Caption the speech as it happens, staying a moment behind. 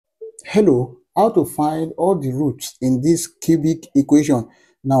Hello, how to find all the roots in this cubic equation.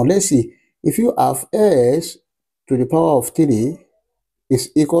 Now let's see. If you have s to the power of 3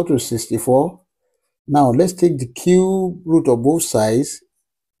 is equal to 64. Now let's take the cube root of both sides.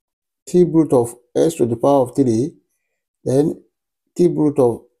 Cube root of s to the power of 3, then cube root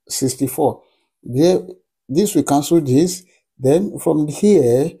of 64. There, this will cancel this. Then from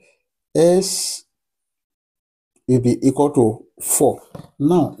here, s will be equal to 4.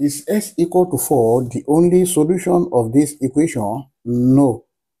 Now, is s equal to 4 the only solution of this equation? No.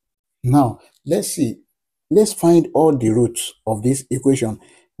 Now, let's see. Let's find all the roots of this equation.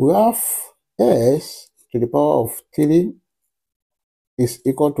 We have s to the power of 3 is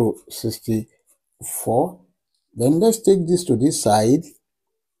equal to 64. Then let's take this to this side.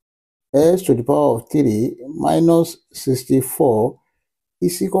 S to the power of 3 minus 64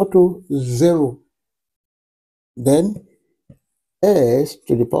 is equal to 0. Then s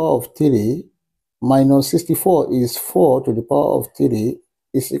to the power of 3 minus 64 is 4 to the power of 3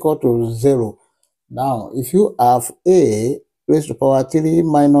 is equal to 0. Now, if you have a raised to power 3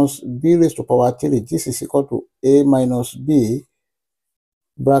 minus b raised to power 3, this is equal to a minus b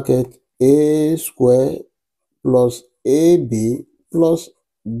bracket a square plus ab plus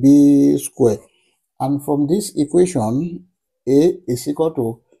b square. And from this equation, a is equal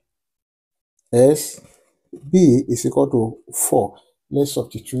to s, b is equal to 4. Let's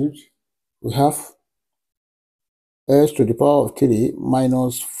substitute. We have s to the power of 3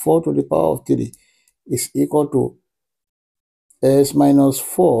 minus 4 to the power of 3 is equal to s minus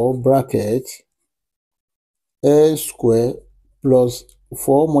 4 bracket s square plus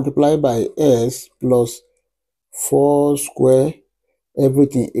 4 multiplied by s plus 4 square,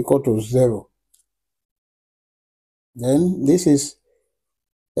 everything equal to 0. Then this is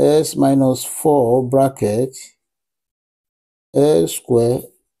s minus 4 bracket s square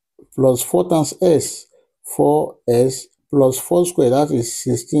plus 4 times s, 4s plus 4 square, that is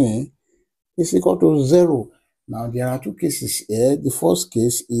 16, is equal to 0. Now there are two cases here. The first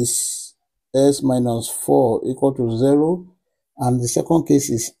case is s minus 4 equal to 0, and the second case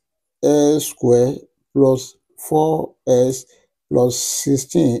is s square plus 4s plus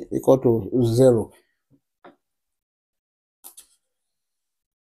 16 equal to 0.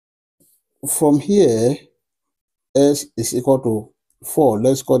 From here, s is equal to 4.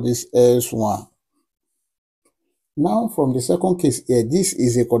 Let's call this s1. Now, from the second case here, this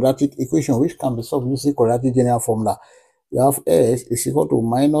is a quadratic equation which can be solved using quadratic general formula. You have s is equal to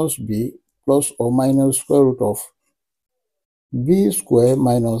minus b plus or minus square root of b square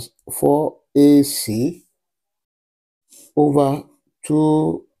minus 4ac over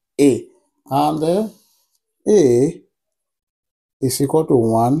 2a. And a is equal to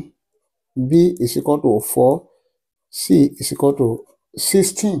 1, b is equal to 4, c is equal to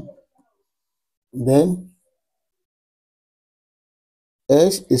 16. Then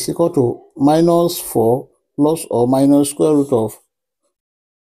s is equal to minus 4 plus or minus square root of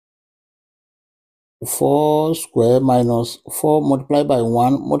 4 square minus 4 multiplied by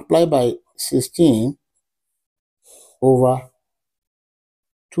 1 multiplied by 16 over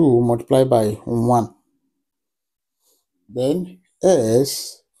 2 multiplied by 1. Then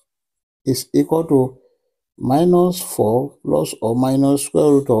s is equal to minus 4 plus or minus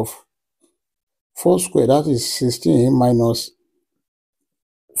square root of 4 square, that is 16, minus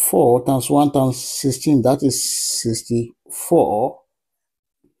 4 times 1 times 16, that is 64,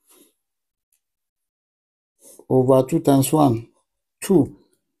 over 2 times 1, 2.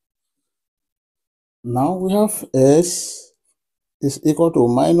 Now we have s is equal to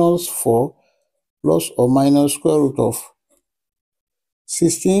minus 4 plus or minus square root of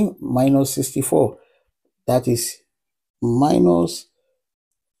 16 minus 64, that is minus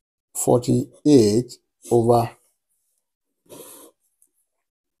 48 over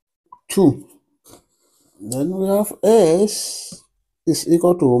 2. Then we have s is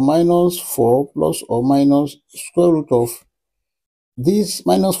equal to minus 4 plus or minus square root of this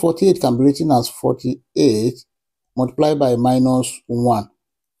minus 48 can be written as 48 multiplied by minus 1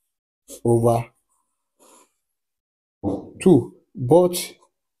 over 2. But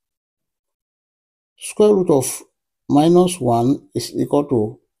square root of minus 1 is equal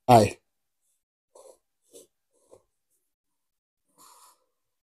to I.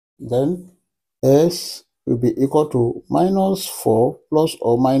 Then s will be equal to minus 4 plus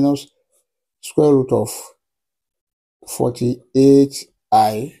or minus square root of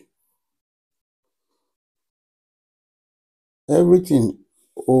 48i, everything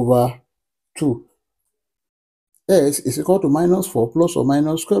over 2. S is equal to minus 4 plus or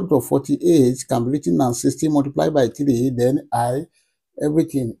minus square root of 48 can be written as 16 multiplied by 3, then I,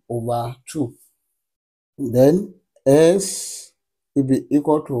 everything over 2. Then s will be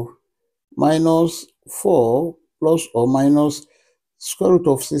equal to minus 4 plus or minus square root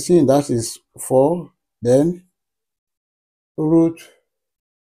of 16, that is 4, then root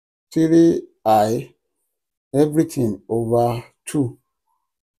 3i, everything over 2.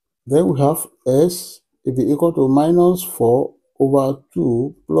 Then we have s will be equal to minus 4 over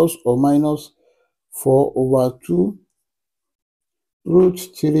 2 plus or minus 4 over 2 root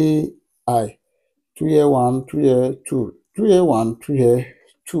 3i. 2 here 1, 2 here 2, 2 here 1, 2 here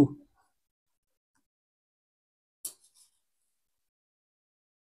 2.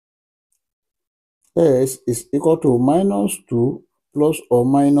 S is equal to minus 2 plus or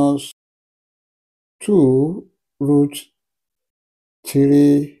minus 2 root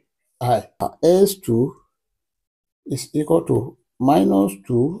 3i. S2 is equal to minus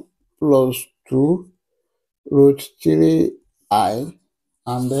 2 plus 2 root 3i,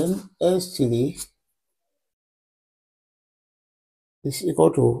 and then S3 is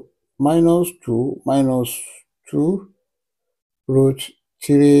equal to minus 2 minus 2 root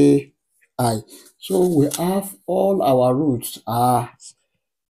 3i. So we have all our roots are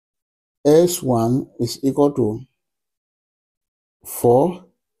S1 is equal to 4,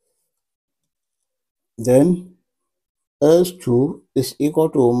 then S2 is equal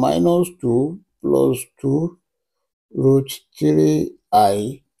to minus 2 plus 2 root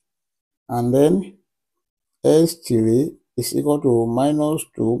 3i, and then S3 is equal to minus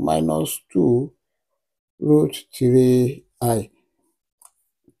 2 minus 2 root 3i.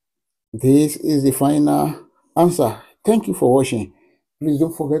 This is the final answer. Thank you for watching. Please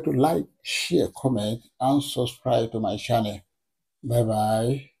don't forget to like, share, comment, and subscribe to my channel. Bye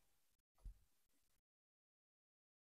bye.